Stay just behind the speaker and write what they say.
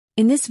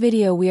In this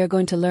video we are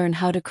going to learn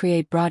how to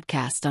create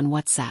broadcast on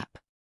WhatsApp.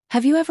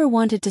 Have you ever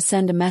wanted to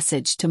send a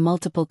message to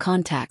multiple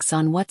contacts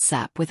on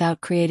WhatsApp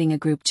without creating a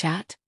group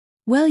chat?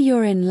 Well,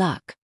 you're in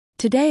luck.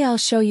 Today I'll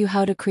show you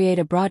how to create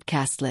a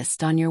broadcast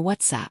list on your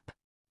WhatsApp.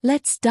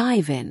 Let's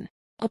dive in.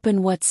 Open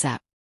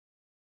WhatsApp.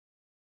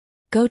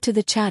 Go to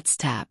the Chats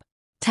tab.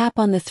 Tap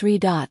on the three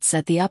dots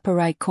at the upper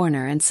right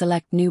corner and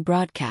select New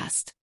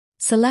Broadcast.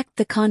 Select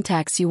the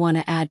contacts you want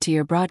to add to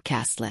your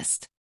broadcast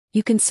list.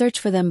 You can search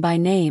for them by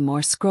name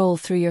or scroll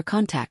through your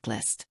contact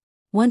list.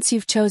 Once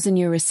you've chosen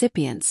your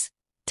recipients,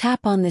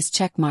 tap on this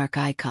checkmark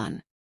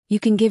icon. You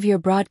can give your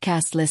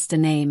broadcast list a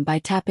name by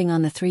tapping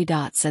on the three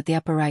dots at the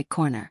upper right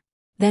corner.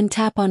 Then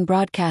tap on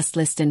Broadcast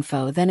List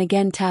Info, then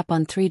again tap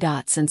on three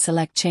dots and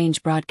select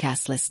Change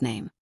Broadcast List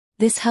Name.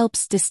 This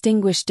helps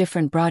distinguish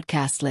different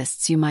broadcast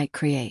lists you might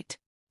create.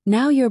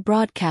 Now your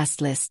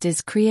broadcast list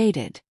is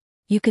created.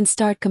 You can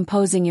start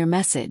composing your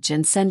message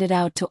and send it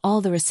out to all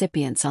the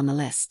recipients on the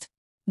list.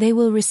 They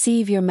will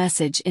receive your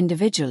message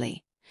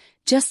individually,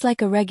 just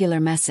like a regular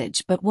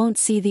message, but won't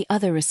see the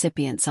other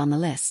recipients on the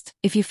list.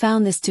 If you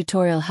found this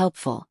tutorial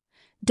helpful,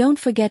 don't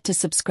forget to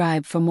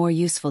subscribe for more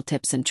useful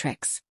tips and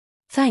tricks.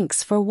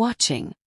 Thanks for watching.